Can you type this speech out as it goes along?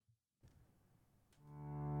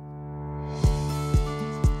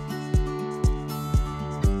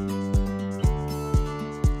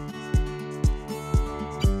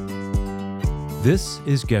This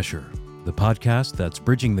is Gesher, the podcast that's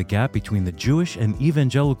bridging the gap between the Jewish and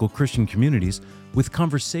evangelical Christian communities with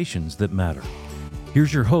conversations that matter.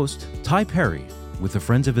 Here's your host, Ty Perry, with the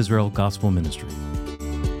Friends of Israel Gospel Ministry.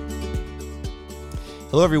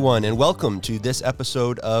 Hello, everyone, and welcome to this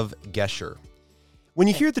episode of Gesher. When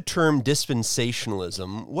you hear the term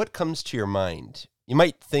dispensationalism, what comes to your mind? You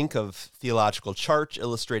might think of theological charts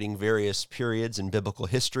illustrating various periods in biblical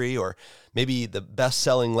history, or maybe the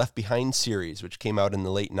bestselling Left Behind series, which came out in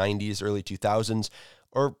the late 90s, early 2000s,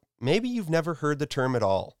 or maybe you've never heard the term at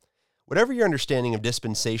all. Whatever your understanding of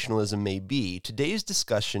dispensationalism may be, today's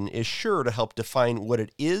discussion is sure to help define what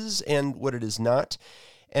it is and what it is not,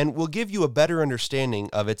 and will give you a better understanding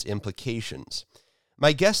of its implications.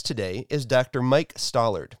 My guest today is Dr. Mike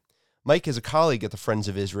Stallard. Mike is a colleague at the Friends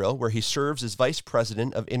of Israel, where he serves as Vice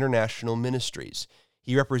President of International Ministries.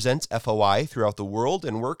 He represents FOI throughout the world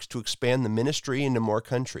and works to expand the ministry into more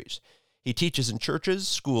countries. He teaches in churches,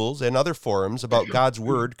 schools, and other forums about God's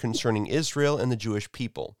Word concerning Israel and the Jewish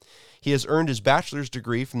people. He has earned his bachelor's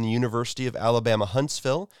degree from the University of Alabama,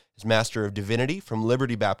 Huntsville, his Master of Divinity from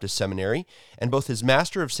Liberty Baptist Seminary, and both his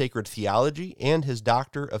Master of Sacred Theology and his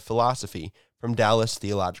Doctor of Philosophy from Dallas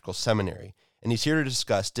Theological Seminary. And he's here to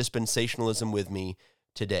discuss dispensationalism with me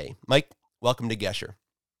today. Mike, welcome to Gesher.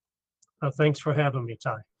 Thanks for having me,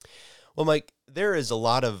 Ty. Well, Mike, there is a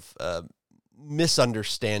lot of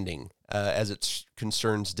misunderstanding as it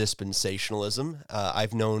concerns dispensationalism.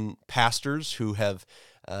 I've known pastors who have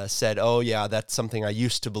said, oh, yeah, that's something I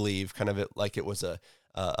used to believe, kind of like it was a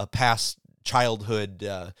past childhood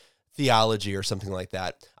theology or something like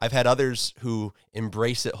that. I've had others who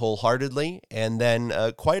embrace it wholeheartedly, and then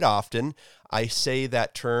quite often I say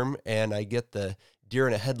that term and I get the deer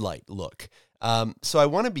in a headlight look. So I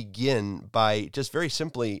want to begin by just very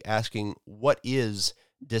simply asking, what is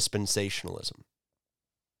dispensationalism?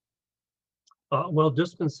 Well,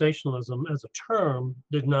 dispensationalism as a term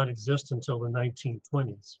did not exist until the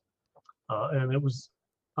 1920s. And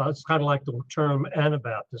it's kind of like the term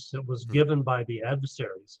Anabaptist. It was given by the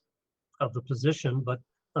adversaries of the position, but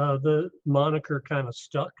the moniker kind of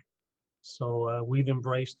stuck. So we've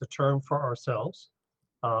embraced the term for ourselves.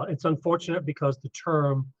 It's unfortunate because the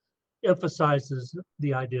term emphasizes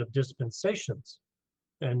the idea of dispensations.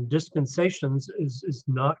 And dispensations is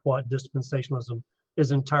not what dispensationalism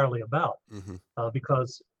is entirely about,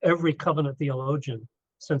 because every covenant theologian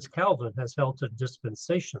since Calvin has held to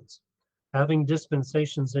dispensations. Having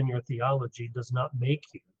dispensations in your theology does not make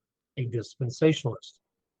you a dispensationalist.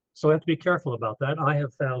 So I have to be careful about that. I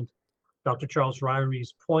have found Dr. Charles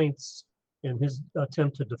Ryrie's points in his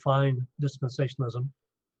attempt to define dispensationalism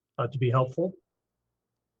to be helpful.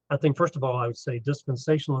 I think, first of all, I would say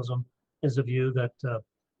dispensationalism is a view that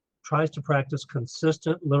tries to practice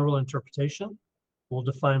consistent literal interpretation. We'll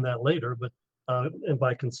define that later, but and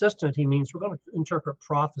by consistent, he means we're going to interpret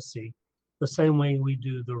prophecy the same way we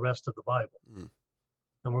do the rest of the Bible.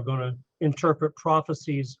 And we're going to interpret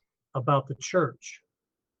prophecies about the church,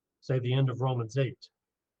 say the end of Romans 8,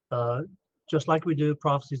 just like we do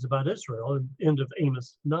prophecies about Israel and end of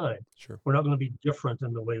Amos 9. Sure. We're not going to be different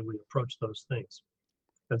in the way we approach those things.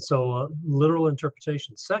 And so literal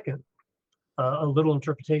interpretation. Second, a literal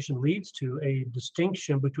interpretation leads to a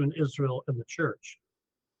distinction between Israel and the church.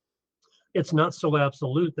 It's not so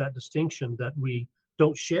absolute, that distinction, that we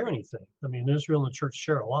don't share anything. I mean, Israel and the church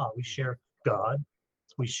share a lot. We share God,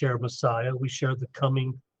 we share Messiah, we share the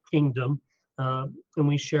coming kingdom, and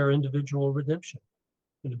we share individual redemption,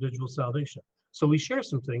 individual salvation. So we share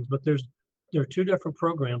some things, but there are two different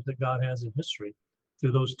programs that God has in history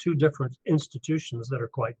through those two different institutions that are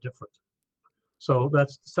quite different. So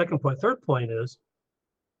that's the second point. Third point is,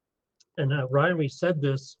 and Ryrie said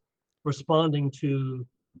this responding to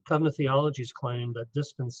covenant theology's claim that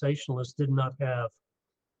dispensationalists did not have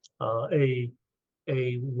a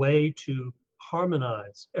way to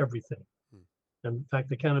harmonize everything. In fact,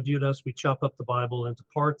 they kind of viewed us, we chop up the Bible into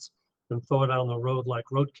parts and throw it out on the road like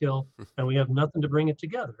roadkill, and we have nothing to bring it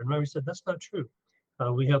together. And Ryrie said, that's not true.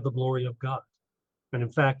 We have the glory of God. And in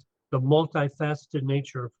fact, the multifaceted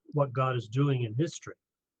nature of what God is doing in history,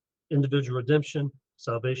 individual redemption,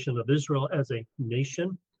 salvation of Israel as a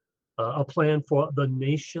nation, a plan for the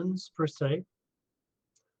nations per se,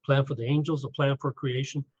 plan for the angels, a plan for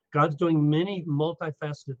creation. God's doing many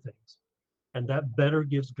multifaceted things, and that better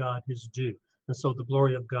gives God his due. And so the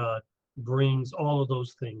glory of God brings all of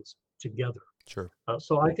those things together. Sure.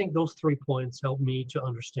 So I think those 3 points help me to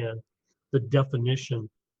understand the definition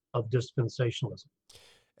of dispensationalism.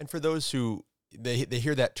 And for those who, they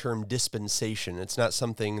hear that term dispensation, it's not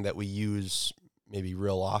something that we use maybe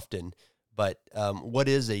real often, but what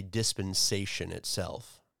is a dispensation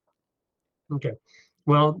itself? Okay.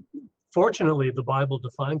 Well, fortunately, the Bible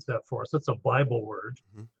defines that for us. It's a Bible word.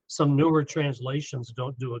 Mhm. Some newer translations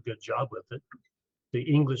don't do a good job with it. The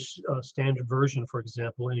English Standard Version, for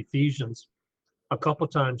example, in Ephesians, a couple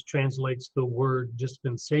times translates the word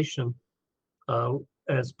dispensation uh,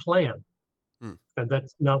 as plan. Mm. And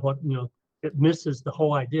that's not what, it misses the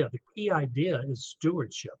whole idea. The key idea is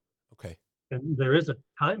stewardship. Okay. And there is a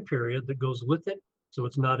time period that goes with it. So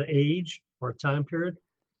it's not an age or a time period,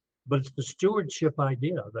 but it's the stewardship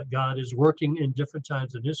idea that God is working in different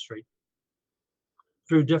times in history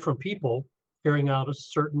through different people carrying out a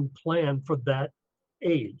certain plan for that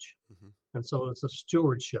age. Mhm. And so it's a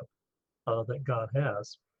stewardship that God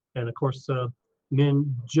has. And of course,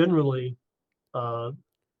 men generally uh,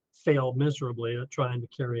 fail miserably at trying to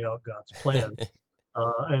carry out God's plan.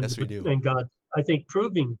 Yes, we do. And God, I think,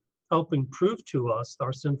 helping prove to us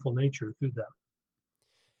our sinful nature through that.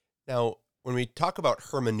 Now, when we talk about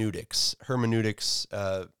hermeneutics,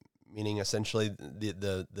 meaning essentially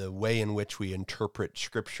the way in which we interpret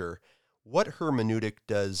Scripture, what hermeneutic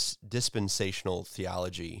does dispensational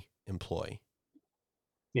theology employ?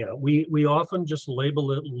 Yeah, we often just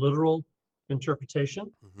label it literal interpretation.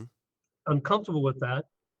 Hmm. I'm comfortable with that.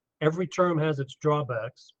 Every term has its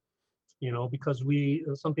drawbacks, because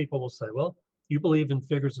some people will say, well, you believe in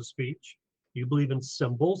figures of speech, you believe in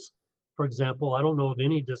symbols. For example, I don't know of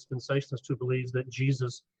any dispensationalist who believes that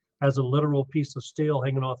Jesus has a literal piece of steel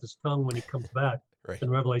hanging off his tongue when he comes back Right,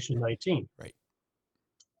 in Revelation 19. right.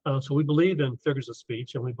 So we believe in figures of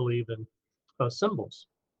speech and we believe in symbols.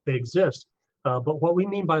 They exist. But what we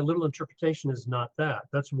mean by literal interpretation is not that.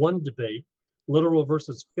 That's one debate, literal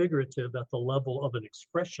versus figurative at the level of an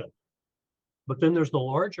expression. But then there's the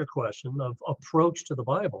larger question of approach to the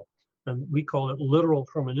Bible, and we call it literal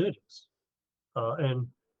hermeneutics. And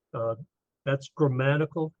that's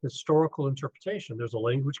grammatical, historical interpretation. There's a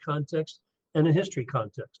language context and a history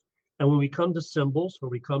context. And when we come to symbols, or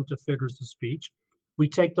we come to figures of speech, we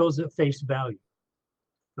take those at face value.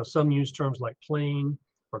 Now, some use terms like plain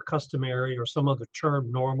or customary or some other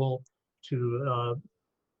term, normal, to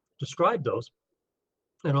describe those.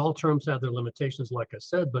 And all terms have their limitations, like I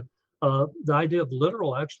said, but the idea of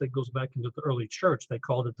literal actually goes back into the early church. They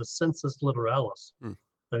called it the sensus literalis. Hmm.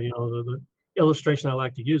 The illustration I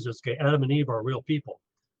like to use is, okay, Adam and Eve are real people.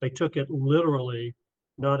 They took it literally,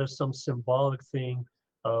 not as some symbolic thing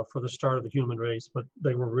for the start of the human race, but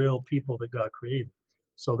they were real people that God created.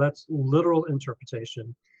 So that's literal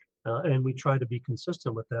interpretation, and we try to be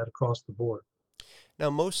consistent with that across the board.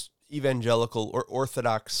 Now, most evangelical or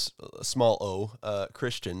Orthodox, small o,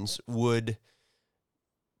 Christians would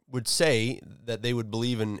say that they would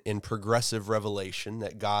believe in progressive revelation,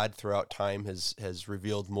 that God throughout time has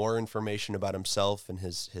revealed more information about himself and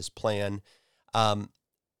his plan.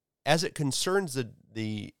 As it concerns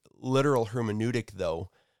the literal hermeneutic,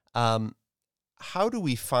 though, how do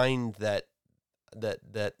we find that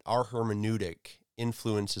our hermeneutic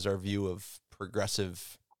influences our view of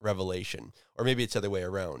progressive revelation? Or maybe it's the other way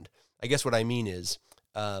around. I guess what I mean is,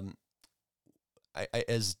 as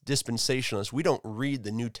dispensationalists, we don't read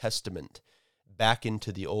the New Testament back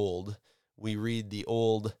into the Old. We read the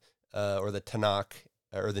Old or the Tanakh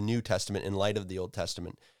or the New Testament in light of the Old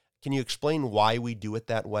Testament. Can you explain why we do it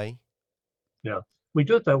that way? Yeah, we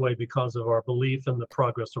do it that way because of our belief in the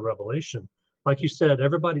progress of revelation. Like you said,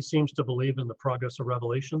 everybody seems to believe in the progress of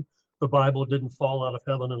revelation. The Bible didn't fall out of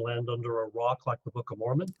heaven and land under a rock like the Book of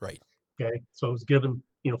Mormon. Right. Okay, so it was given,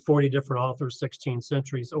 40 different authors, 16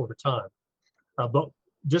 centuries over time. But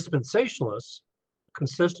dispensationalists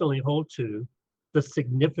consistently hold to the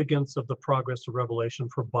significance of the progress of revelation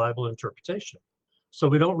for Bible interpretation. So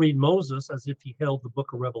we don't read Moses as if he held the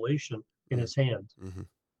book of Revelation in his hand. Mm-hmm.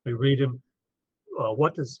 We read him,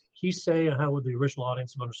 what does he say, and how would the original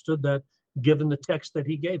audience have understood that, given the text that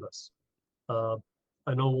he gave us?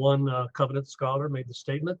 I know one covenant scholar made the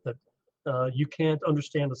statement that you can't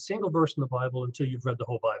understand a single verse in the Bible until you've read the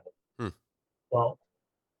whole Bible. Hmm. Well,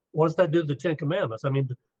 what does that do to the Ten Commandments? I mean,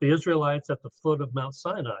 the Israelites at the foot of Mount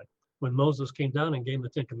Sinai, when Moses came down and gave them the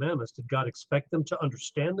Ten Commandments, did God expect them to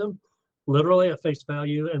understand them literally at face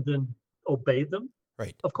value and then obey them?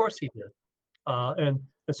 Right. Of course he did. And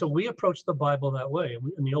so we approach the Bible that way.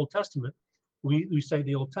 In the Old Testament, we say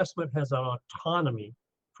the Old Testament has an autonomy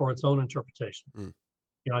for its own interpretation. Mm.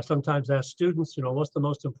 I sometimes ask students, what's the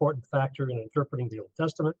most important factor in interpreting the Old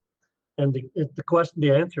Testament? And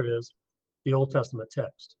the answer is the Old Testament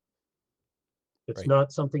text. It's Right.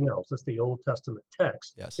 not something else. It's the Old Testament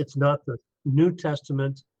text. Yes. It's not the New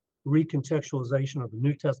Testament recontextualization or the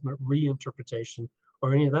New Testament reinterpretation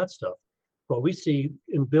or any of that stuff. What we see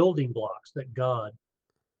in building blocks that God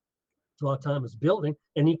a lot of time is building,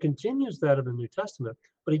 and he continues that in the New Testament,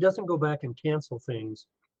 but he doesn't go back and cancel things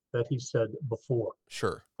that he said before.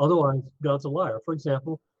 Sure. Otherwise, God's a liar. For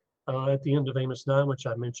example, at the end of Amos 9, which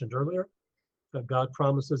I mentioned earlier, God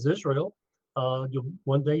promises Israel,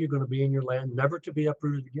 one day you're going to be in your land, never to be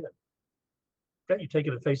uprooted again. Okay, you take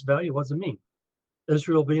it at face value. What does it mean?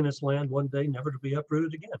 Israel be in its land one day, never to be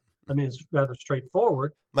uprooted again. I mean, it's rather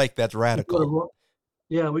straightforward. Mike, that's radical.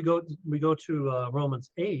 Yeah, we go to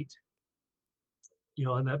Romans 8,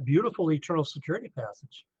 in that beautiful eternal security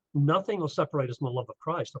passage. Nothing will separate us from the love of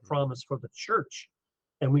Christ, a promise for the church.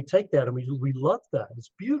 And we take that and we love that.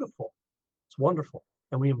 It's beautiful. It's wonderful.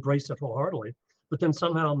 And we embrace it wholeheartedly. But then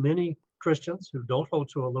somehow many Christians who don't hold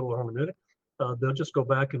to a little hermeneutic, they'll just go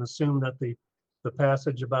back and assume that the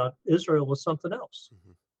passage about Israel was something else.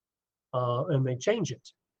 And they change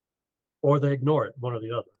it. Or they ignore it, one or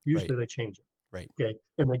the other. Usually they change it. Right. Okay.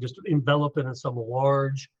 And they just envelop it in some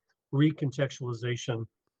large recontextualization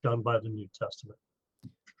done by the New Testament.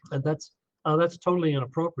 And that's totally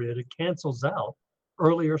inappropriate. It cancels out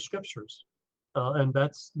earlier scriptures. And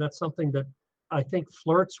that's something that I think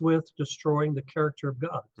flirts with destroying the character of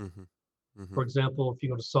God. For example, if you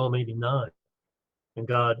go to Psalm 89, and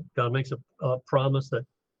God makes a promise that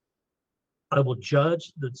I will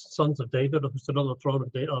judge the sons of David who sit on the throne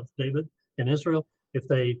of David in Israel. If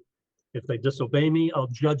they disobey me, I'll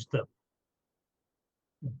judge them.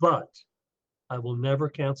 But I will never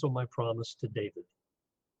cancel my promise to David.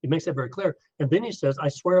 He makes that very clear. And then he says, I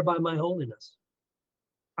swear by my holiness,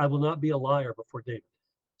 I will not be a liar before David.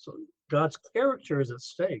 So God's character is at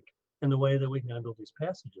stake in the way that we handle these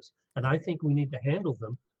passages. And I think we need to handle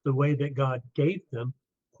them the way that God gave them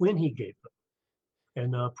when he gave them.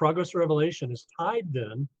 And progress of revelation is tied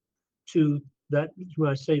then to that. When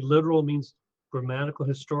I say literal means grammatical,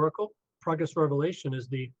 historical, progress of revelation is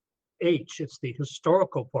the H. It's the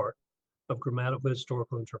historical part of grammatical,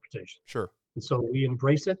 historical interpretation. Sure. And so we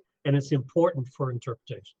embrace it, and it's important for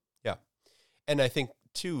interpretation. Yeah. And I think,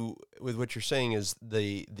 too, with what you're saying is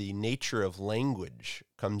the nature of language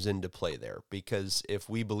comes into play there, because if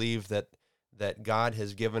we believe that God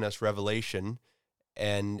has given us revelation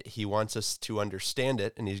and he wants us to understand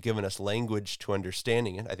it, and he's given us language to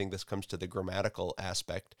understanding it, I think this comes to the grammatical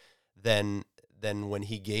aspect, then when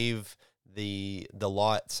he gave the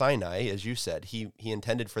law at Sinai, as you said, he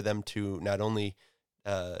intended for them to not only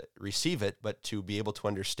receive it, but to be able to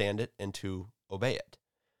understand it and to obey it.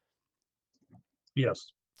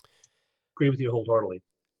 Yes. Agree with you wholeheartedly.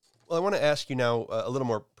 Well, I want to ask you now a little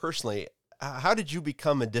more personally, how did you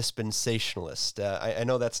become a dispensationalist? I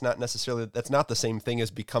know that's not the same thing as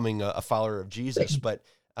becoming a follower of Jesus, but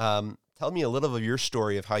tell me a little of your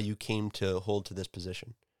story of how you came to hold to this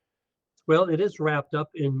position. Well, it is wrapped up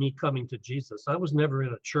in me coming to Jesus. I was never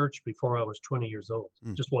in a church before I was 20 years old,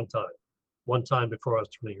 just one time before I was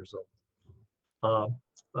 20 years old.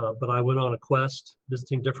 But I went on a quest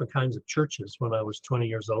visiting different kinds of churches when I was 20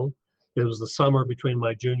 years old. It was the summer between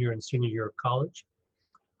my junior and senior year of college.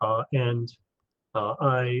 And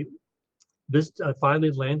I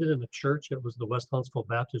finally landed in a church. It was the West Huntsville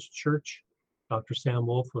Baptist Church. Dr. Sam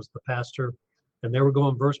Wolf was the pastor, and they were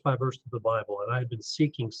going verse by verse to the Bible. And I had been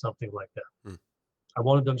seeking something like that. I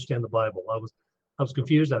wanted to understand the Bible. I was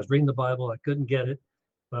confused. I was reading the Bible. I couldn't get it,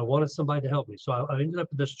 but I wanted somebody to help me. So I ended up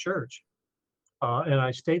at this church, and I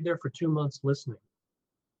stayed there for 2 months listening.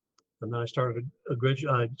 And then I started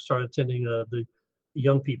attending the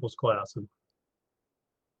young people's class and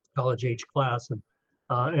college age class. And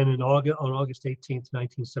on August 18th,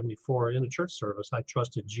 1974, in a church service, I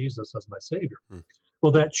trusted Jesus as my Savior.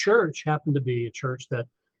 Well, that church happened to be a church that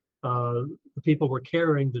the people were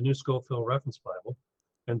carrying the New Scofield Reference Bible,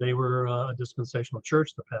 and they were a dispensational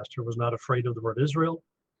church. The pastor was not afraid of the word Israel.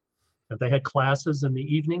 And they had classes in the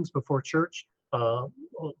evenings before church,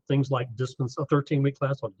 things like a 13-week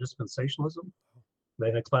class on dispensationalism.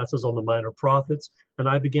 They had classes on the minor prophets, and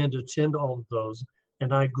I began to attend all of those,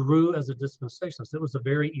 and I grew as a dispensationalist. It was a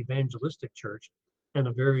very evangelistic church and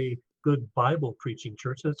a very good Bible preaching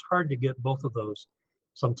church, and it's hard to get both of those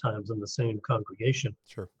sometimes in the same congregation.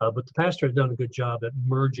 Sure. But the pastor had done a good job at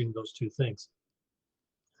merging those two things.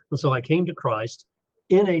 And so I came to Christ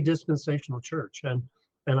in a dispensational church, and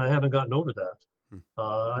I haven't gotten over that.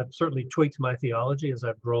 I've certainly tweaked my theology as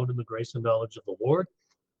I've grown in the grace and knowledge of the Lord,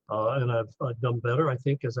 and I've done better, I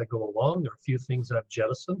think, as I go along. There are a few things I've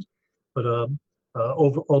jettisoned, but on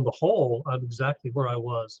the whole, I'm exactly where I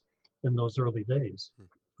was in those early days,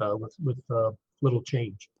 with little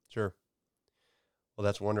change. Sure. Well,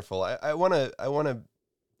 that's wonderful. I want to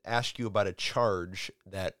ask you about a charge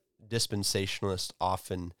that dispensationalists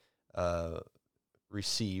often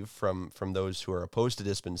receive from those who are opposed to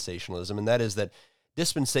dispensationalism, and that is that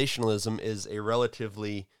dispensationalism is a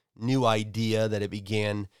relatively new idea, that it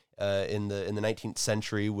began in the 19th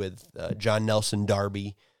century with John Nelson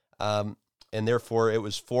Darby, and therefore it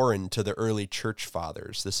was foreign to the early church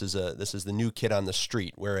fathers. This is the new kid on the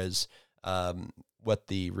street, whereas what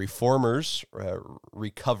the reformers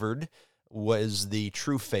recovered was the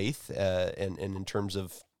true faith, and in terms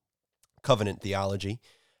of covenant theology.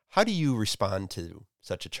 How do you respond to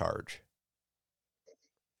such a charge?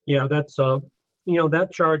 Yeah, that's that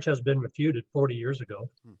charge has been refuted 40 years ago,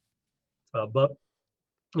 but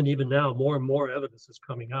and even now, more and more evidence is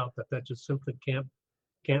coming out that just simply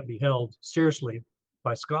can't be held seriously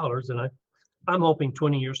by scholars. And I'm hoping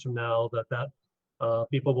 20 years from now that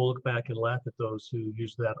people will look back and laugh at those who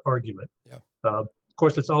use that argument. Yeah. Of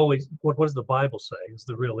course, it's always what does the Bible say is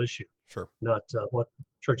the real issue, Sure. not what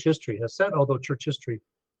church history has said, although church history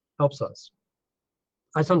helps us.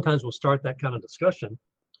 I sometimes will start that kind of discussion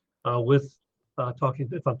with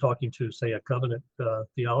if I'm talking to, say, a covenant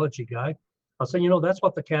theology guy, I'll say, that's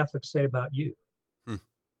what the Catholics say about you.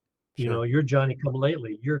 Sure. You're Johnny come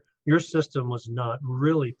lately. Your system was not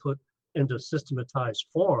really put into systematized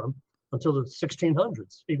form until the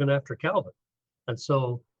 1600s, even after Calvin. And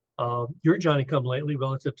so you're Johnny come lately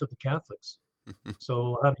relative to the Catholics.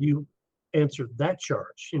 So how do you answer that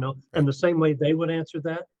charge? Right. And the same way they would answer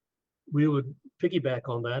that, we would piggyback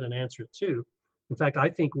on that and answer it too. In fact, I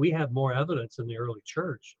think we have more evidence in the early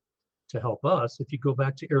church to help us. If you go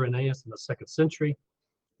back to Irenaeus in the 2nd century,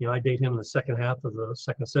 I date him in the second half of the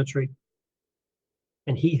 2nd century,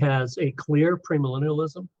 and he has a clear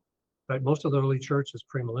premillennialism. Right, most of the early church is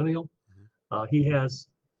premillennial. He has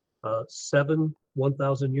 7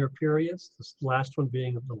 1,000-year periods, this last one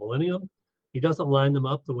being the millennium. He doesn't line them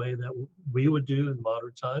up the way that we would do in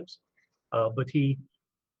modern times, but he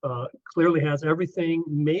clearly has everything.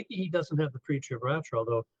 Maybe he doesn't have the pre-trib rapture,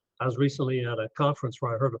 although I was recently at a conference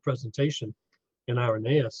where I heard a presentation in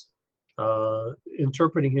Irenaeus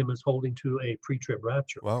interpreting him as holding to a pre-trib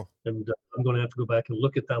rapture. Wow. And I'm going to have to go back and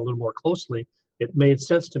look at that a little more closely. It made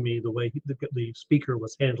sense to me the way the speaker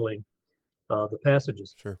was handling the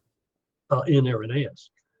passages. Sure. In Irenaeus.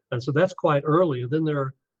 And so that's quite early. And then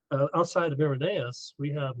there, outside of Irenaeus, we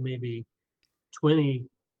have maybe 20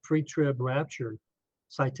 pre-trib rapture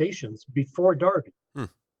citations before Darby.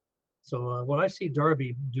 So what I see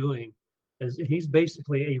Darby doing is he's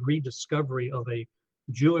basically a rediscovery of a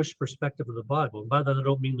Jewish perspective of the Bible. And by that, I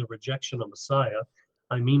don't mean the rejection of Messiah.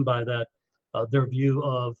 I mean by that their view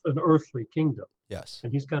of an earthly kingdom. Yes.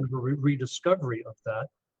 And he's kind of a rediscovery of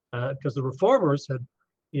that, because the reformers had,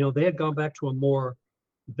 they had gone back to a more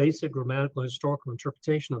basic grammatical historical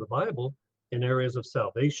interpretation of the Bible in areas of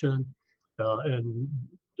salvation and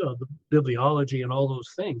the bibliology and all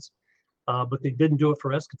those things, but they didn't do it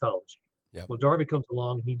for eschatology. Yep. Well, Darby comes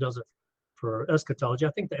along and he does it for eschatology.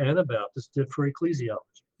 I think the Anabaptists did for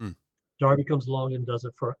ecclesiology. Darby comes along and does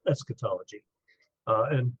it for eschatology.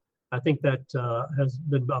 And I think that has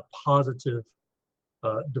been a positive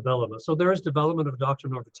development. So there is development of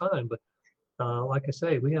doctrine over time, but like I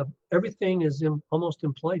say, we have everything is almost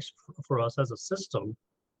in place for us as a system.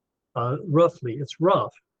 Roughly, it's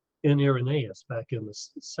rough in Irenaeus back in the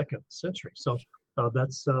 2nd century. So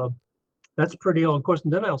that's pretty old. Of course,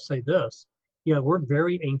 and then I'll say this: we're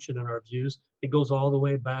very ancient in our views. It goes all the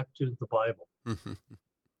way back to the Bible, and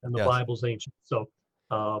the Yes. Bible's ancient. So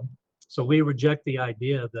so we reject the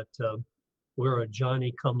idea that we're a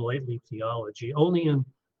Johnny-come-lately theology. Only in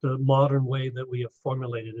the modern way that we have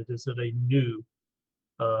formulated it is it a new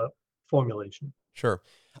formulation. Sure.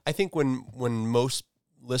 I think when most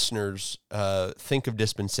listeners think of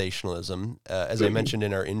dispensationalism, as I mentioned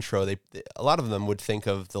in our intro, a lot of them would think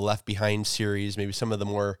of the Left Behind series, maybe some of the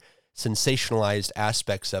more sensationalized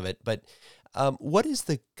aspects of it. But what is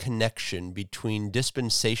the connection between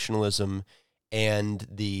dispensationalism and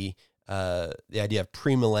the idea of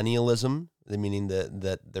premillennialism, meaning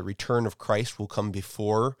that the return of Christ will come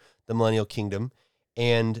before the millennial kingdom,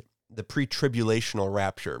 and the pre-tribulational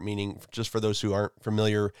rapture, meaning, just for those who aren't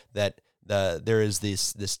familiar, that there is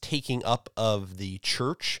this taking up of the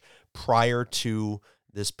church prior to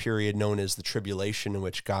this period known as the tribulation, in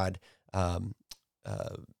which God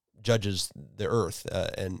judges the earth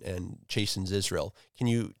and chastens Israel. Can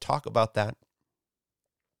you talk about that?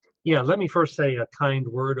 Yeah, let me first say a kind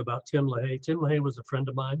word about Tim LaHaye. Tim LaHaye was a friend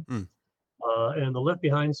of mine, and the Left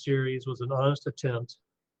Behind series was an honest attempt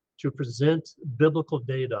to present biblical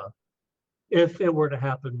data if it were to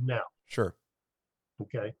happen now. Sure.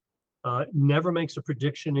 Okay. Never makes a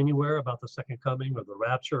prediction anywhere about the second coming or the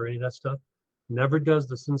rapture or any of that stuff. Never does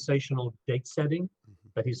the sensational date setting.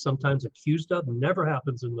 that he's sometimes accused of. Never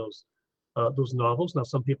happens in those novels. Now,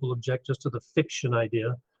 some people object just to the fiction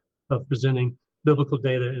idea of presenting biblical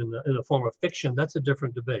data in a form of fiction. That's a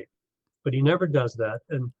different debate. But he never does that,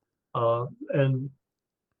 and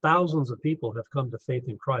thousands of people have come to faith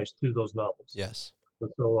in Christ through those novels. Yes. And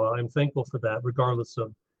so I'm thankful for that, regardless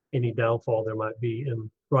of any downfall there might be in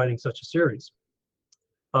writing such a series.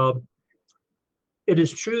 It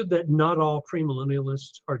is true that not all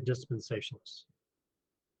premillennialists are dispensationalists,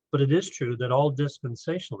 but it is true that all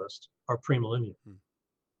dispensationalists are premillennial.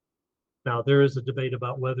 Now, there is a debate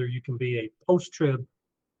about whether you can be a post-trib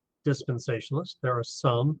dispensationalist. There are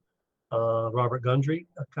some, Robert Gundry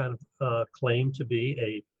kind of claimed to be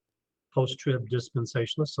a post-trib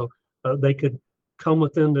dispensationalist. So they could come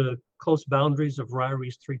within the close boundaries of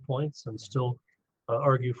Ryrie's 3 points and still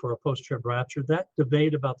argue for a post-trib rapture. That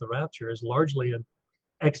debate about the rapture is largely an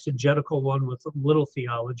exegetical one with little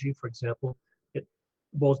theology. For example, it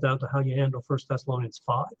boils down to how you handle 1 Thessalonians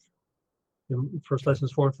 5 and 1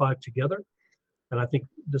 Thessalonians 4 and 5 together. And I think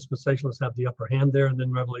dispensationalists have the upper hand there. And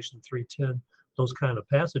then Revelation 3:10, those kind of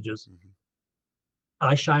passages.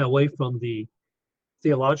 I shy away from the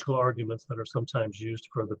theological arguments that are sometimes used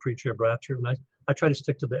for the pre-trib rapture. And I try to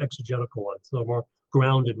stick to the exegetical ones, the more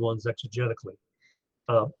grounded ones exegetically.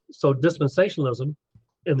 So dispensationalism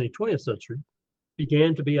in the 20th century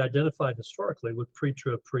began to be identified historically with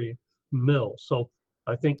pre-trib, pre-mill. So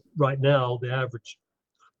I think right now the average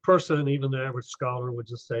person, even the average scholar, would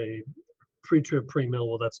just say pre-trib, pre-mill,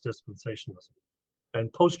 well, that's dispensationalism.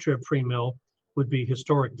 And post-trib, pre-mill would be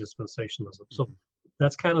historic dispensationalism. So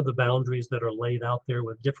that's kind of the boundaries that are laid out there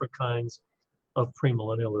with different kinds of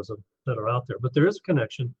premillennialism that are out there. But there is a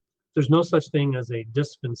connection. There's no such thing as a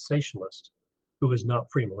dispensationalist who is not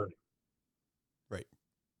premillennial. Right.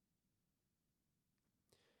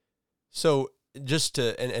 So just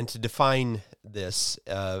to define this,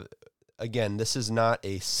 again, this is not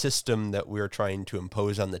a system that we're trying to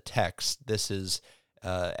impose on the text. This is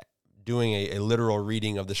doing a literal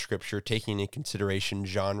reading of the scripture, taking into consideration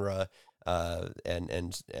genre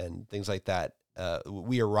and things like that.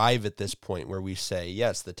 We arrive at this point where we say,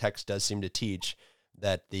 yes, the text does seem to teach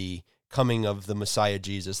that the coming of the Messiah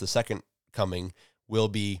Jesus, the second coming, will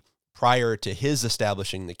be prior to his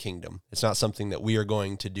establishing the kingdom. It's not something that we are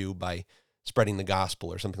going to do by spreading the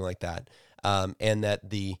gospel or something like that. And that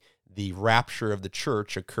the rapture of the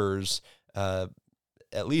church occurs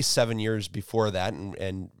at least 7 years before that.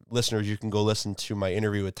 And listeners, you can go listen to my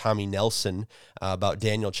interview with Tommy Nelson about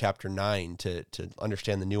Daniel chapter 9 to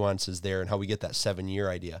understand the nuances there and how we get that 7-year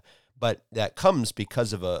idea. But that comes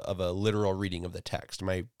because of a literal reading of the text. Am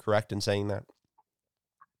I correct in saying that?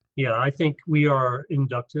 Yeah, I think we are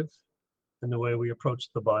inductive in the way we approach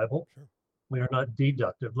the Bible. Sure. We are not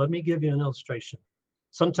deductive. Let me give you an illustration.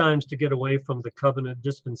 Sometimes to get away from the covenant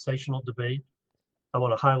dispensational debate, I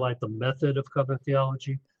want to highlight the method of covenant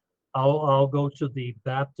theology. I'll go to the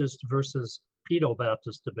Baptist versus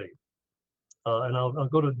Pedo-Baptist debate. And I'll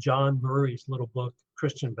go to John Murray's little book,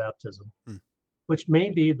 Christian Baptism, which may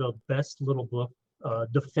be the best little book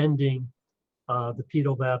defending the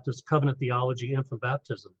Pedo-Baptist covenant theology infant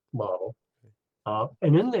baptism model.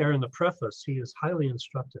 And in there, in the preface, he is highly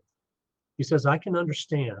instructive. He says, I can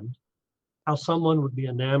understand how someone would be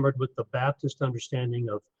enamored with the Baptist understanding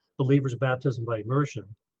of believers' baptism by immersion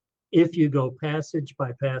if you go passage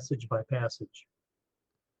by passage by passage.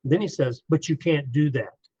 And then he says, but you can't do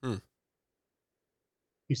that.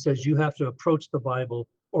 He says you have to approach the Bible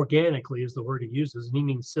organically, is the word he uses, and he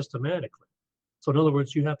means systematically. So in other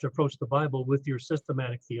words, you have to approach the Bible with your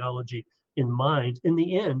systematic theology in mind. In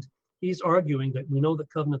the end, he's arguing that we know that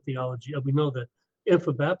covenant theology, we know that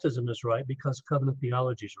infant baptism is right because covenant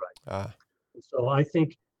theology is right. So I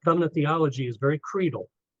think covenant theology is very creedal,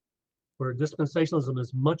 where dispensationalism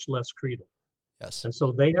is much less creedal. Yes. And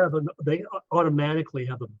so they automatically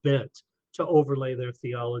have a bent to overlay their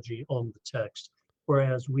theology on the text,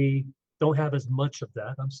 whereas we don't have as much of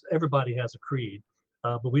that. Everybody has a creed,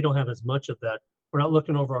 but we don't have as much of that. We're not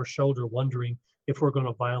looking over our shoulder wondering if we're going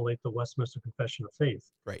to violate the Westminster Confession of Faith.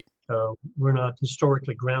 Right. We're not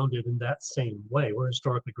historically grounded in that same way. We're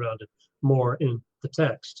historically grounded more in the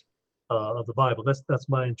text of the Bible. That's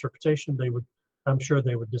my interpretation. I'm sure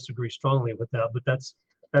they would disagree strongly with that, but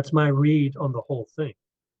that's my read on the whole thing.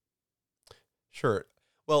 Sure.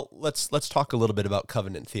 Well, let's talk a little bit about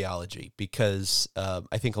covenant theology, because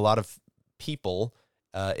I think a lot of people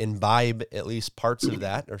imbibe at least parts of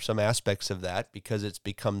that or some aspects of that because it's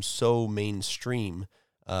become so mainstream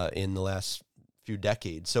in the last few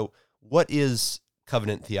decades. So what is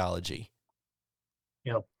covenant theology?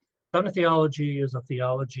 Yeah, covenant theology is a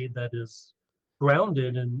theology that is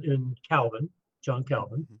grounded in Calvin, John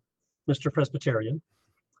Calvin, Mr. Presbyterian.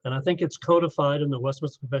 And I think it's codified in the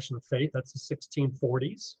Westminster Confession of Faith. That's the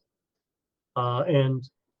 1640s. And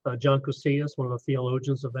John Cosillas, one of the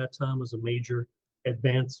theologians of that time, was a major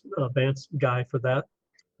advanced guy for that,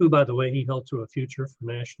 who, by the way, he held to a future for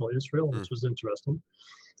national Israel, which was interesting.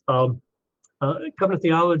 Covenant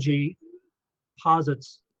theology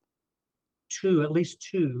posits at least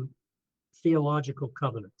two theological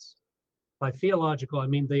covenants. By theological, I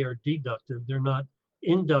mean they are deductive. They're not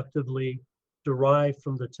inductively derived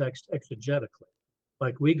from the text exegetically.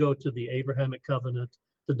 Like we go to the Abrahamic covenant,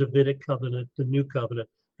 the Davidic covenant, the New Covenant.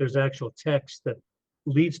 There's actual text that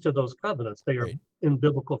leads to those covenants. They are in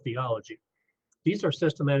biblical theology. These are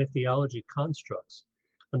systematic theology constructs.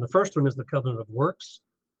 And the first one is the covenant of works,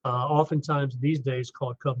 oftentimes these days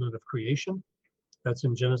called covenant of creation. That's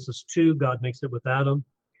in Genesis 2. God makes it with Adam,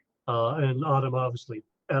 and Adam obviously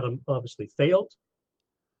failed.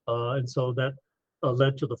 And so that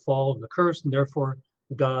led to the fall and the curse, and therefore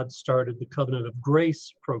God started the covenant of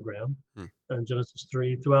grace program in Genesis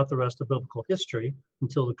 3 throughout the rest of biblical history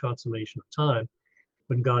until the consummation of time,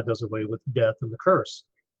 when God does away with death and the curse.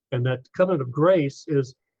 And that covenant of grace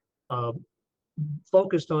is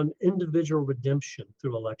focused on individual redemption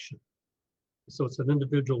through election. So it's an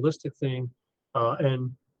individualistic thing,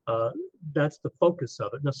 and that's the focus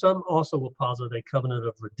of it. Now, some also will posit a covenant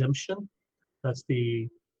of redemption. That's a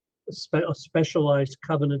specialized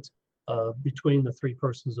covenant between the three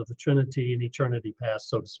persons of the Trinity in eternity past,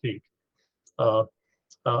 so to speak. But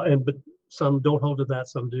some don't hold to that,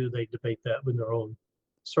 some do. They debate that in their own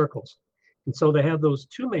circles. And so they have those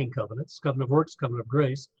two main covenants, covenant of works, covenant of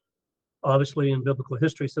grace. Obviously, in biblical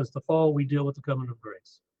history, since the fall, we deal with the covenant of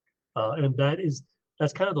grace. And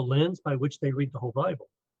that's kind of the lens by which they read the whole Bible.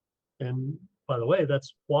 And by the way,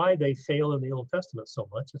 that's why they fail in the Old Testament so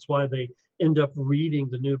much. It's why they end up reading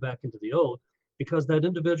the New back into the Old, because that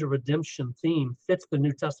individual redemption theme fits the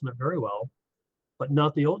New Testament very well, but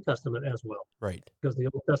not the Old Testament as well. Right. Because the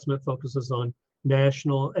Old Testament focuses on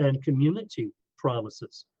national and community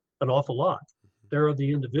promises an awful lot. There are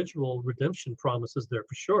the individual redemption promises there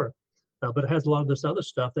for sure, but it has a lot of this other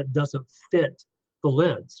stuff that doesn't fit the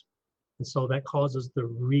lens. And so that causes the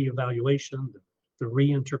reevaluation, the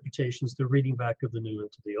reinterpretations, the reading back of the new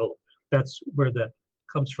into the old. That's where that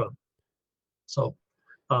comes from. So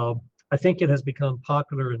I think it has become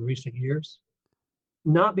popular in recent years,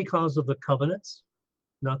 not because of the covenants,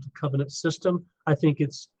 not the covenant system. I think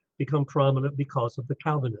it's become prominent because of the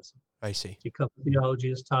Calvinism. I see. Covenant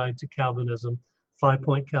theology is tied to Calvinism,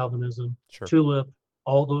 5-point Calvinism, Sure. tulip,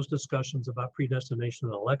 all those discussions about predestination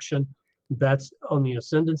and election. That's on the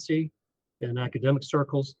ascendancy in academic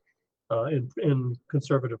circles, in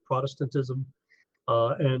conservative Protestantism.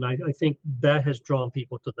 And I think that has drawn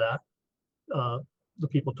people to that, the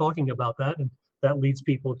people talking about that, and that leads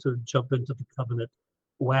people to jump into the covenant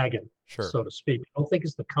wagon, so to speak. I don't think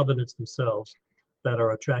it's the covenants themselves that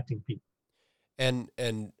are attracting people. And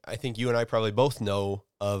I think you and I probably both know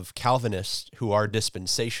of Calvinists who are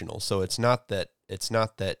dispensational. So it's not that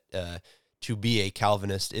to be a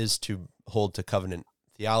Calvinist is to hold to covenant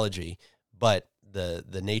theology, but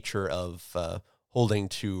the nature of holding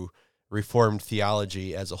to Reformed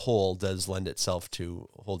theology as a whole does lend itself to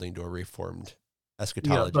holding to a Reformed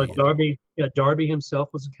eschatology. Yeah, Darby himself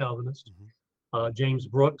was a Calvinist. James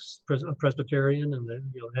Brooks, a Presbyterian, and the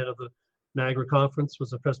head of the Niagara Conference,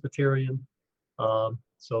 was a Presbyterian. And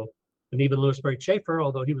even Louis Berry Chafer,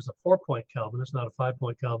 although he was a 4-point Calvinist, not a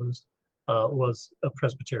 5-point Calvinist, was a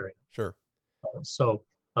Presbyterian. Sure. There's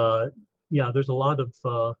a lot of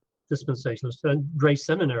dispensationalists. And Grace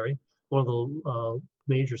Seminary, one of the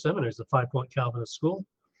major seminaries, a 5-point Calvinist school.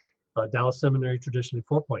 Dallas Seminary, traditionally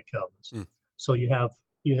 4-point Calvinist. So you have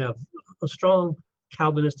a strong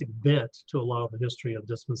Calvinistic bent to a lot of the history of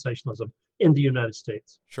dispensationalism in the United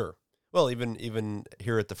States. Sure. Well, even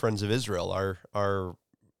here at the Friends of Israel, our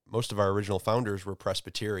most of our original founders were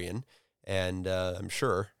Presbyterian, and I'm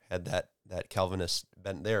sure had that Calvinist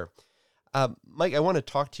bent there. Mike, I want to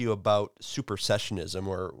talk to you about supersessionism,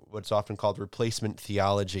 or what's often called replacement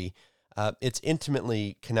theology. It's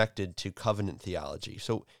intimately connected to covenant theology.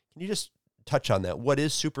 So can you just touch on that? What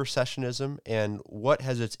is supersessionism, and what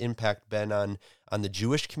has its impact been on the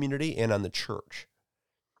Jewish community and on the church?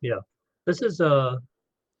 Yeah, this is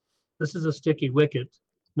a sticky wicket,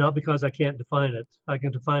 not because I can't define it. I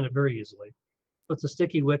can define it very easily. But it's a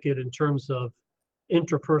sticky wicket in terms of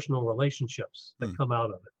interpersonal relationships that come out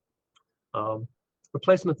of it.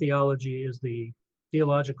 Replacement theology is the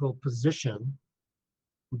theological position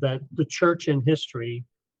that the church in history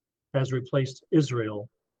has replaced Israel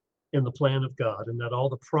in the plan of God, and that all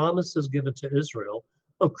the promises given to Israel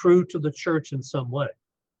accrue to the church in some way.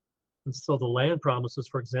 And so the land promises,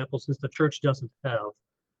 for example, since the church doesn't have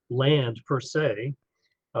land per se,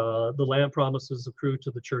 the land promises accrue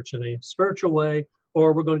to the church in a spiritual way,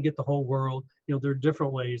 or we're going to get the whole world. There are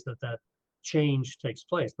different ways that change takes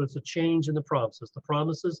place, but it's a change in the promises. The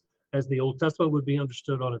promises, as the Old Testament would be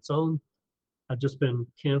understood on its own, have just been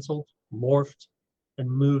canceled, morphed, and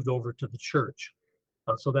moved over to the church.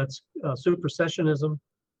 So that's supersessionism,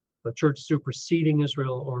 the church superseding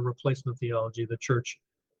Israel, or replacement theology, the church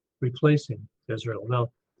replacing Israel. Now,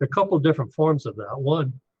 there are a couple of different forms of that.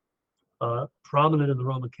 One, prominent in the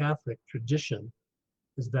Roman Catholic tradition,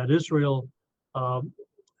 is that Israel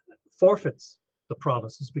forfeits the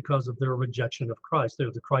promises because of their rejection of Christ.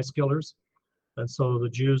 They're the Christ killers, and so the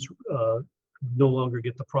Jews no longer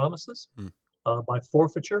get the promises by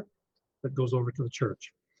forfeiture that goes over to the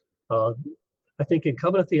church. I think in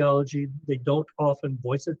covenant theology, they don't often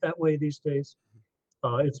voice it that way these days.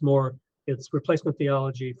 It's replacement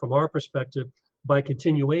theology from our perspective by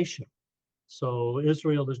continuation. So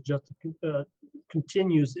Israel is just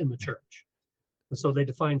continues in the church. And so they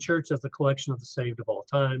define church as the collection of the saved of all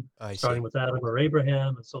time, starting with Adam or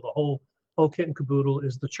Abraham. And so the whole kit and caboodle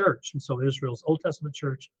is the church. And so Israel's Old Testament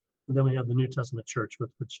church, and then we have the New Testament church,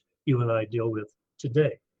 with which you and I deal with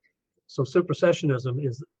today. So supersessionism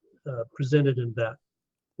is presented in that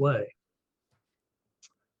way.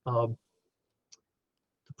 The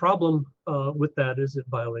problem with that is it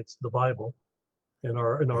violates the Bible in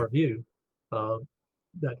our view,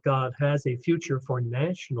 that God has a future for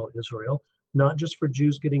national Israel, not just for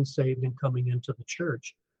Jews getting saved and coming into the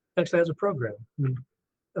church. Actually has a program. I mean,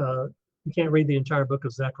 you can't read the entire book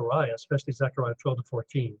of Zechariah, especially Zechariah 12 to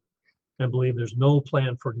 14, and believe there's no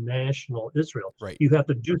plan for national Israel. Right. You have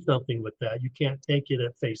to do something with that. You can't take it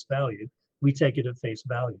at face value. We take it at face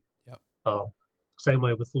value. Yep. Same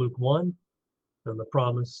way with Luke 1 and the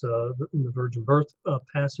promise in the virgin birth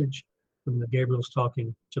passage when Gabriel's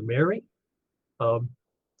talking to Mary.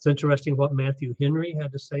 It's interesting what Matthew Henry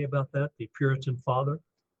had to say about that, the Puritan father.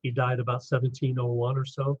 He died about 1701 or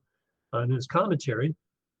so. In his commentary,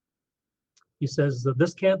 he says that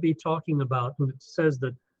this can't be talking about, when it says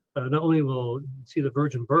that not only will he see the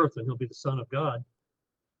virgin birth and he'll be the Son of God,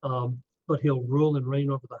 but he'll rule and reign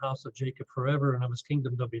over the house of Jacob forever, and of his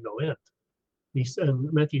kingdom there'll be no end.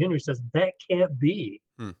 And Matthew Henry says that can't be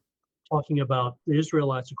talking about the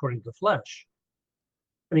Israelites according to the flesh.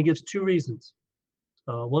 And he gives two reasons.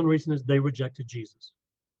 One reason is they rejected Jesus.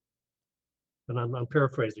 And I'm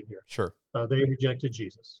paraphrasing here. Sure. They rejected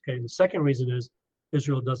Jesus. Okay. And the second reason is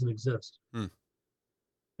Israel doesn't exist. And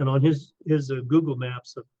on his Google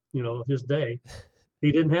Maps of his day,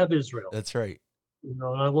 he didn't have Israel. That's right. And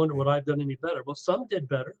I wonder, would I have done any better? Well, some did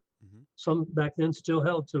better. Some back then still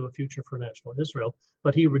held to a future for national Israel,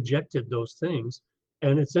 but he rejected those things.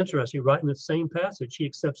 And it's interesting, right in the same passage, he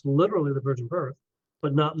accepts literally the virgin birth,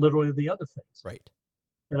 but not literally the other things. Right.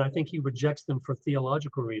 And I think he rejects them for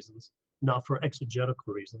theological reasons, not for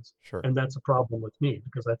exegetical reasons. Sure. And that's a problem with me,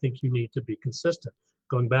 because I think you need to be consistent.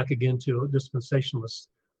 Going back again to dispensationalist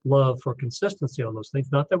love for consistency on those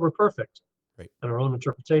things, not that we're perfect in our own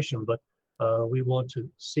interpretation, but we want to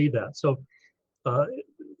see that. So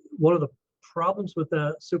one of the problems with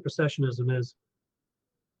that supersessionism is,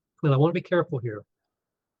 and I want to be careful here,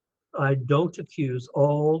 I don't accuse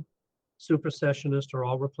all supersessionists or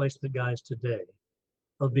all replacement guys today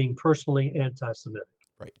of being personally anti-Semitic.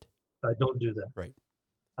 Right. I don't do that. Right.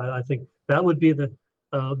 I think that would be the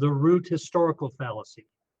root historical fallacy,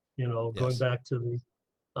 going back to the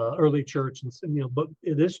early church, and but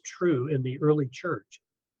it is true in the early church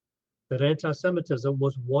that anti-Semitism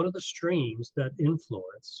was one of the streams that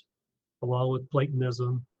influenced, along with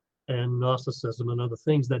Platonism and Gnosticism and other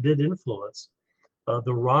things that did influence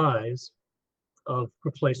the rise of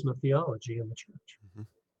replacement theology in the church.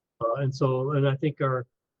 And I think our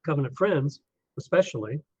covenant friends,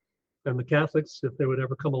 especially, and the Catholics, if they would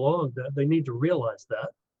ever come along, that they need to realize that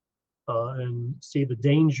and see the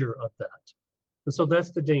danger of that. And so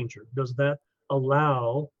that's the danger. Does that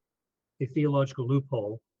allow a theological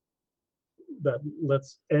loophole that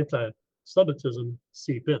lets anti-Semitism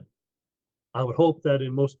seep in? I would hope that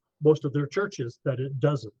in most of their churches that it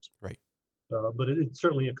doesn't. Right. But it's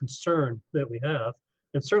certainly a concern that we have.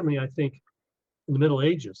 And certainly I think in the Middle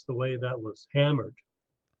Ages, the way that was hammered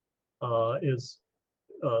is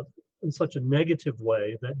in such a negative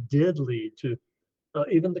way that did lead to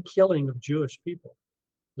even the killing of Jewish people.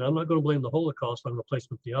 Now, I'm not going to blame the Holocaust on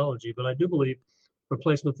replacement theology, but I do believe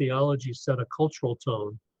replacement theology set a cultural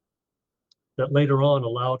tone that later on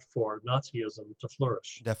allowed for Nazism to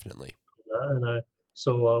flourish. Definitely.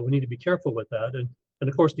 So we need to be careful with that. And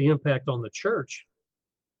of course, the impact on the church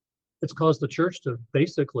It's caused the church to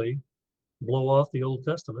basically blow off the Old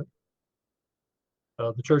Testament,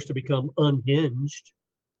 the church to become unhinged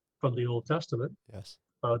from the Old Testament, Yes.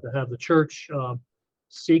 to have the church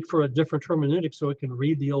seek for a different hermeneutic so it can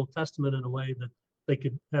read the Old Testament in a way that they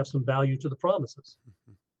could have some value to the promises.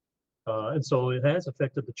 And so it has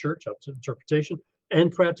affected the church up to interpretation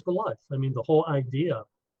and practical life. I mean, the whole idea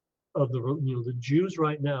of the Jews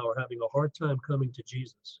right now are having a hard time coming to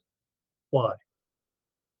Jesus. Why?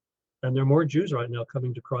 And there are more Jews right now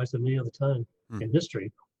coming to Christ than any other time in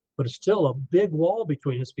history, but it's still a big wall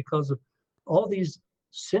between us because of all these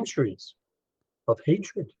centuries of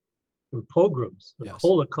hatred and pogroms and Yes.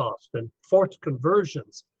 Holocaust and forced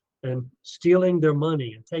conversions and stealing their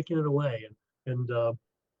money and taking it away and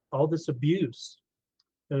all this abuse.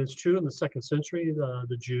 And it's true in the second century,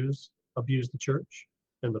 the Jews abused the church.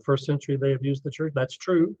 In the first century, they abused the church. That's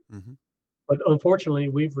true. But unfortunately,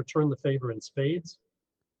 we've returned the favor in spades,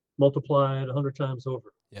 multiplied 100 times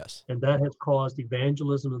over. Yes. And that has caused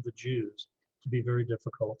evangelism of the Jews to be very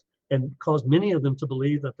difficult and caused many of them to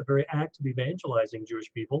believe that the very act of evangelizing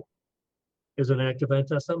Jewish people is an act of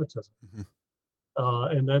anti-Semitism.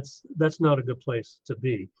 And that's not a good place to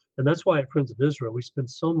be. And that's why at Friends of Israel, we spend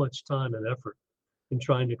so much time and effort in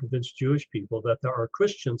trying to convince Jewish people that there are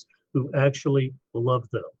Christians who actually love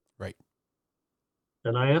them. Right.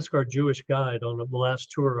 And I asked our Jewish guide on the last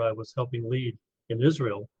tour I was helping lead in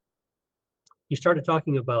Israel, he started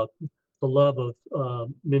talking about the love of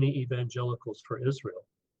many evangelicals for Israel.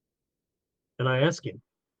 And I asked him,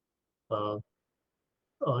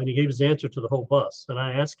 and he gave his answer to the whole bus. And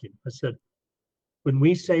I asked him, I said, when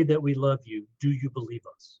we say that we love you, do you believe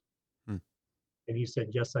us? And he said,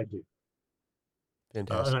 yes, I do.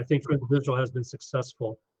 Fantastic. And I think Friends of Israel has been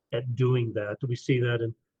successful at doing that. We see that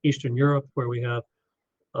in Eastern Europe, where we have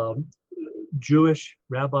Jewish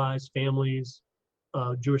rabbis, families,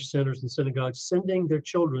 Jewish centers and synagogues sending their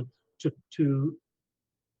children to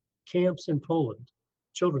camps in Poland,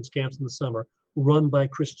 children's camps in the summer, run by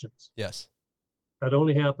Christians. Yes. That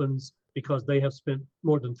only happens because they have spent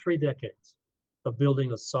more than 3 decades of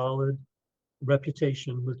building a solid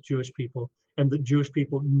reputation with Jewish people, and the Jewish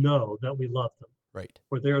people know that we love them. Right.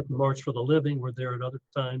 We're there at the March for the Living. We're there at other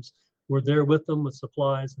times. We're there with them with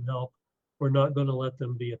supplies and help. We're not going to let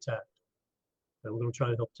them be attacked. And we're going to try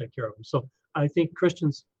to help take care of them. So I think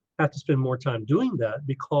Christians have to spend more time doing that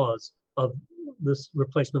because of this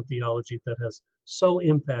replacement theology that has so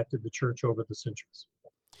impacted the church over the centuries.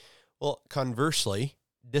 Well, conversely,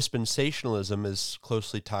 dispensationalism is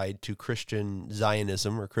closely tied to Christian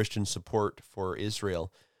Zionism or Christian support for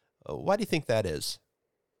Israel. Why do you think that is?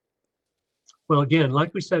 Well, again,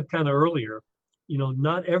 like we said kind of earlier,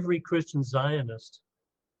 not every Christian Zionist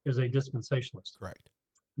is a dispensationalist. Correct.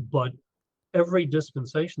 But every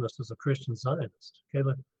dispensationalist is a Christian Zionist. Okay,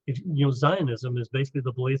 Zionism is basically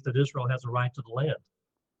the belief that Israel has a right to the land.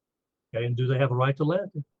 Okay, and do they have a right to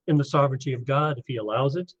land? In the sovereignty of God, if He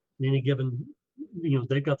allows it, in any given,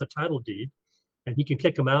 they've got the title deed, and He can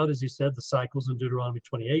kick them out, as He said, the cycles in Deuteronomy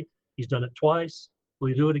 28. He's done it twice. Will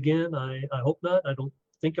He do it again? I hope not. I don't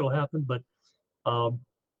think it'll happen, but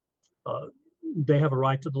they have a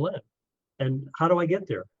right to the land. And how do I get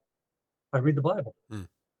there? I read the Bible.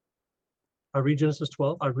 I read Genesis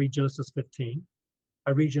 12. I read Genesis 15.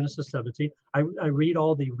 I read Genesis 17. I read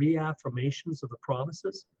all the reaffirmations of the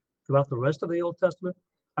promises throughout the rest of the Old Testament.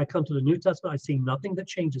 I come to the New Testament. I see nothing that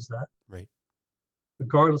changes that. Right.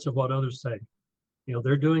 Regardless of what others say.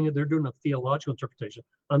 They're doing it. They're doing a theological interpretation.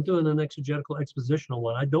 I'm doing an exegetical expositional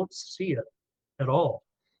one. I don't see it at all.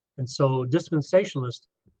 And so dispensationalists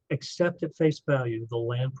accept at face value the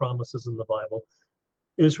land promises in the Bible.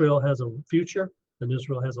 Israel has a future and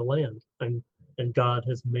Israel has a land, and God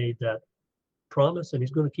has made that promise, and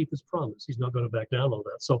He's going to keep His promise. He's not going to back down on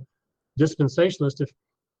that. So dispensationalist,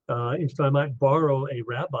 if I might borrow a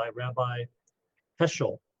Rabbi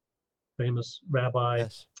Heschel, famous rabbi,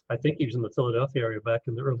 Yes. I think he was in the Philadelphia area back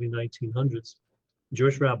in the early 1900s,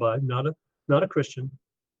 Jewish rabbi, not a Christian,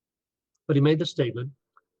 but he made the statement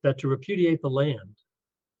that to repudiate the land,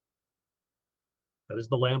 that is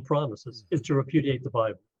the land promises, is to repudiate the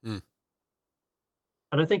Bible. And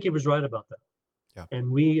I think he was right about that. Yeah.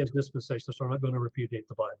 And we as dispensationalists are not going to repudiate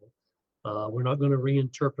the Bible. We're not going to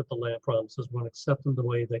reinterpret the land promises. We're going to accept them the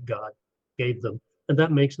way that God gave them. And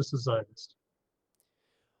that makes us a Zionist.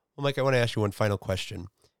 Well, Mike, I want to ask you one final question.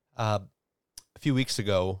 A few weeks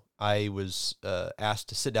ago, I was asked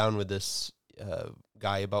to sit down with this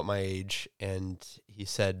guy about my age, and he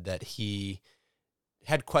said that he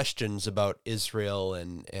had questions about Israel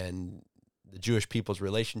and the Jewish people's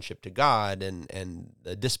relationship to God and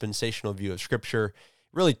the dispensational view of Scripture.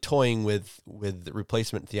 really toying with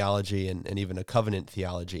replacement theology and even a covenant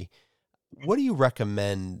theology. What do you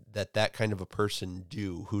recommend that kind of a person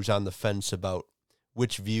do who's on the fence about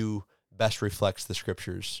which view best reflects the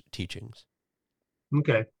Scripture's teachings?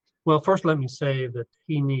 Okay. Well, first let me say that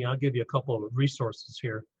I'll give you a couple of resources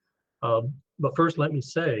here. But first let me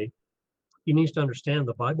say, he needs to understand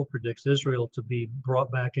the Bible predicts Israel to be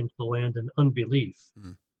brought back into the land in unbelief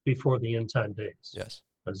before the end time days. Yes.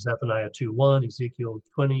 Zephaniah 2:1, Ezekiel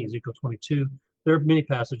 20, Ezekiel 22. There are many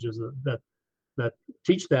passages that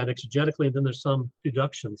teach that exegetically, and then there's some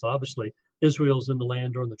deductions. Obviously, Israel's in the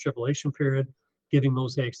land during the tribulation period, giving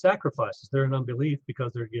Mosaic sacrifices. They're in unbelief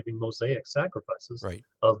because they're giving Mosaic sacrifices Right.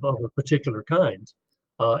 of a particular kind.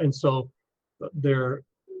 And so they're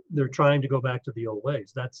trying to go back to the old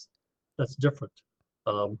ways. That's different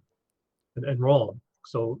and wrong.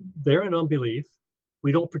 So they're in unbelief.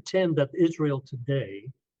 We don't pretend that Israel today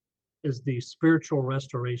is the spiritual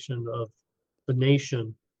restoration of the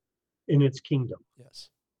nation in its kingdom. Yes.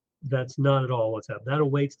 That's not at all what's happening. That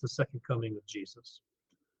awaits the second coming of Jesus.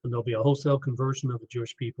 And there'll be a wholesale conversion of the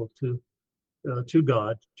Jewish people to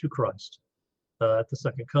God, to Christ, at the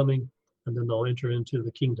second coming, and then they'll enter into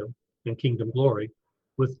the kingdom and kingdom glory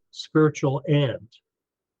with spiritual and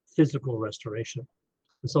physical restoration.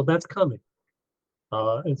 And so that's coming.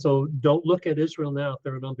 And so don't look at Israel now, if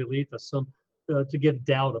they're in unbelief, as to give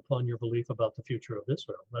doubt upon your belief about the future of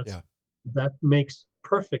Israel. That makes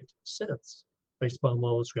perfect sense based upon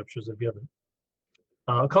what the Scriptures have given.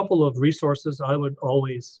 A couple of resources. I would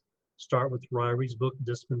always start with Ryrie's book,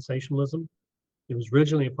 Dispensationalism. It was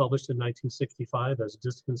originally published in 1965 as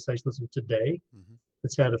Dispensationalism Today.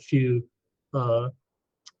 It's had a few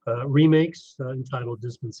remakes entitled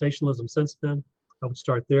Dispensationalism since then. I would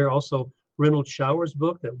start there. Also, Reynolds Shower's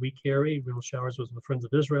book that we carry. Reynolds Showers was with Friends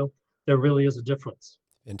of Israel. There really is a difference.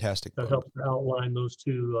 Fantastic. That helps to outline those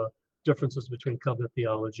two differences between covenant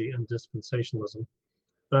theology and dispensationalism.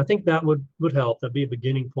 And I think that would help. That'd be a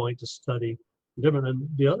beginning point to study different. And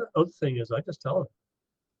the other thing is, I just tell them,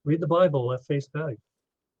 read the Bible at face value.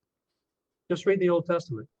 Just read the Old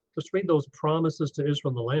Testament. Just read those promises to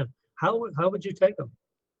Israel in the land. How would you take them?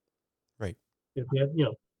 Right. If you had,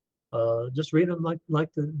 just read them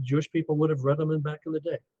like the Jewish people would have read them back in the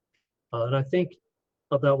day. And I think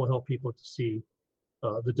that will help people to see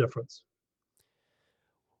the difference.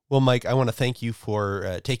 Well, Mike, I want to thank you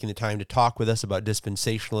for taking the time to talk with us about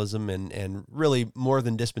dispensationalism, and really more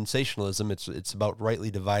than dispensationalism, it's about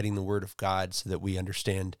rightly dividing the Word of God so that we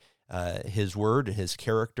understand His Word, His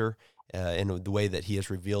character, and the way that He has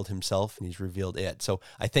revealed Himself and He's revealed it. So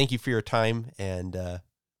I thank you for your time, and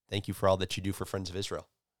thank you for all that you do for Friends of Israel.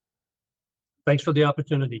 Thanks for the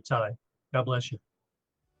opportunity, Ty. God bless you.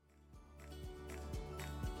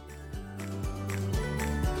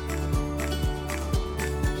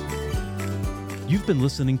 You've been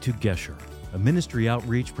listening to Gesher, a ministry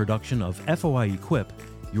outreach production of FOI Equip,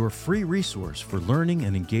 your free resource for learning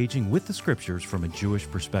and engaging with the Scriptures from a Jewish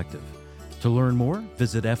perspective. To learn more,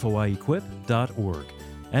 visit foiequip.org.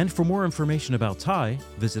 And for more information about Ty,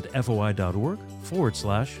 visit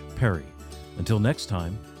foi.org/Perry. Until next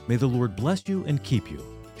time, may the Lord bless you and keep you.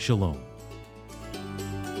 Shalom.